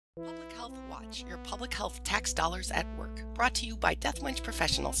Public Health Watch, your public health tax dollars at work. Brought to you by Deathwinch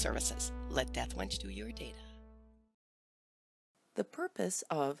Professional Services. Let Deathwinch do your data. The purpose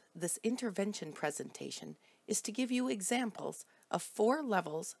of this intervention presentation is to give you examples of 4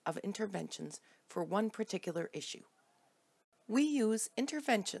 levels of interventions for one particular issue. We use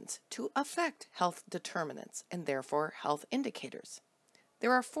interventions to affect health determinants and therefore health indicators.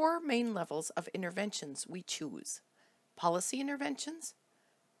 There are 4 main levels of interventions we choose: policy interventions,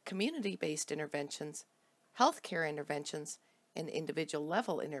 community-based interventions, healthcare interventions, and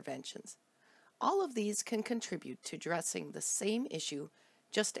individual-level interventions. All of these can contribute to addressing the same issue,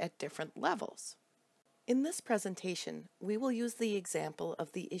 just at different levels. In this presentation, we will use the example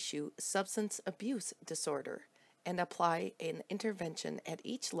of the issue substance abuse disorder and apply an intervention at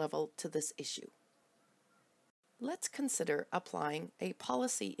each level to this issue. Let's consider applying a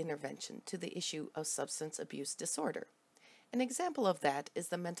policy intervention to the issue of substance abuse disorder. An example of that is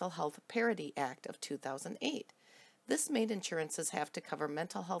the Mental Health Parity Act of 2008. This made insurances have to cover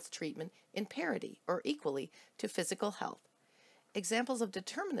mental health treatment in parity or equally to physical health. Examples of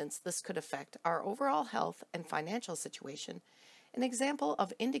determinants this could affect are overall health and financial situation. An example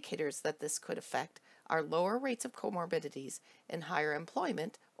of indicators that this could affect are lower rates of comorbidities and higher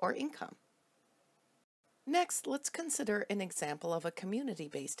employment or income. Next, let's consider an example of a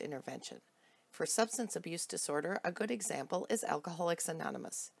community-based intervention. For substance abuse disorder, a good example is Alcoholics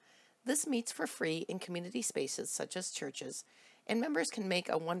Anonymous. This meets for free in community spaces such as churches, and members can make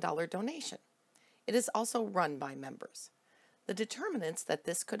a $1 donation. It is also run by members. The determinants that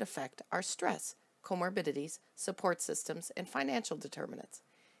this could affect are stress, comorbidities, support systems, and financial determinants.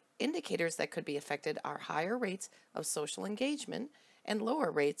 Indicators that could be affected are higher rates of social engagement and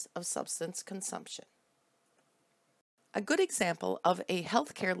lower rates of substance consumption. A good example of a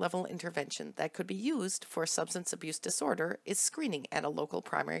healthcare level intervention that could be used for substance abuse disorder is screening at a local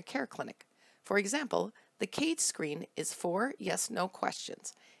primary care clinic. For example, the CADE screen is 4 yes/no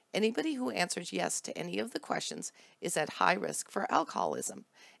questions. Anybody who answers yes to any of the questions is at high risk for alcoholism,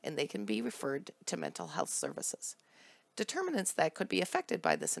 and they can be referred to mental health services. Determinants that could be affected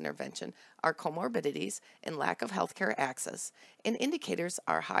by this intervention are comorbidities and lack of healthcare access, and indicators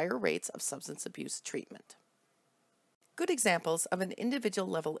are higher rates of substance abuse treatment. Good examples of an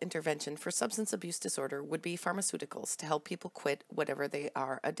individual-level intervention for substance abuse disorder would be pharmaceuticals to help people quit whatever they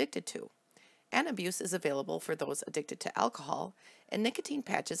are addicted to. Antabuse is available for those addicted to alcohol, and nicotine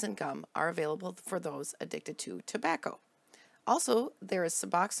patches and gum are available for those addicted to tobacco. Also, there is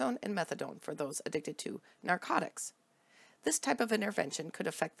Suboxone and methadone for those addicted to narcotics. This type of intervention could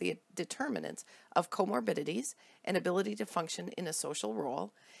affect the determinants of comorbidities and ability to function in a social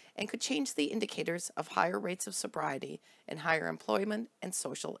role, and could change the indicators of higher rates of sobriety and higher employment and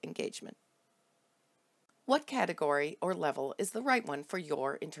social engagement. What category or level is the right one for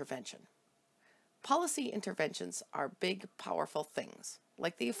your intervention? Policy interventions are big, powerful things,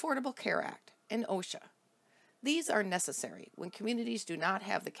 like the Affordable Care Act and OSHA. These are necessary when communities do not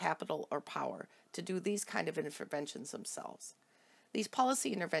have the capital or power to do these kind of interventions themselves. These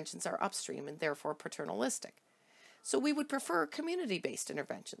policy interventions are upstream and therefore paternalistic. So we would prefer community-based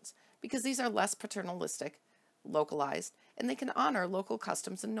interventions because these are less paternalistic, localized, and they can honor local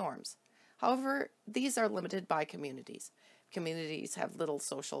customs and norms. However, these are limited by communities. If communities have little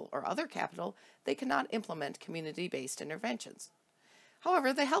social or other capital, they cannot implement community-based interventions.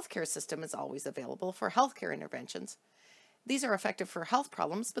 However, the healthcare system is always available for healthcare interventions. These are effective for health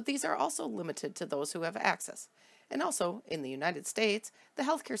problems, but these are also limited to those who have access. And also, in the United States, the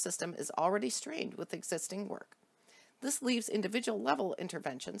healthcare system is already strained with existing work. This leaves individual-level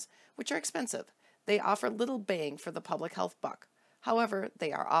interventions, which are expensive. They offer little bang for the public health buck. However,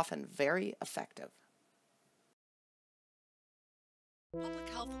 they are often very effective. Public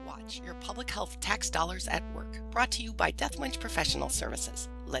Health Watch, your public health tax dollars at work. Brought to you by Deathwinch Professional Services.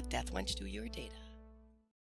 Let Deathwinch do your data.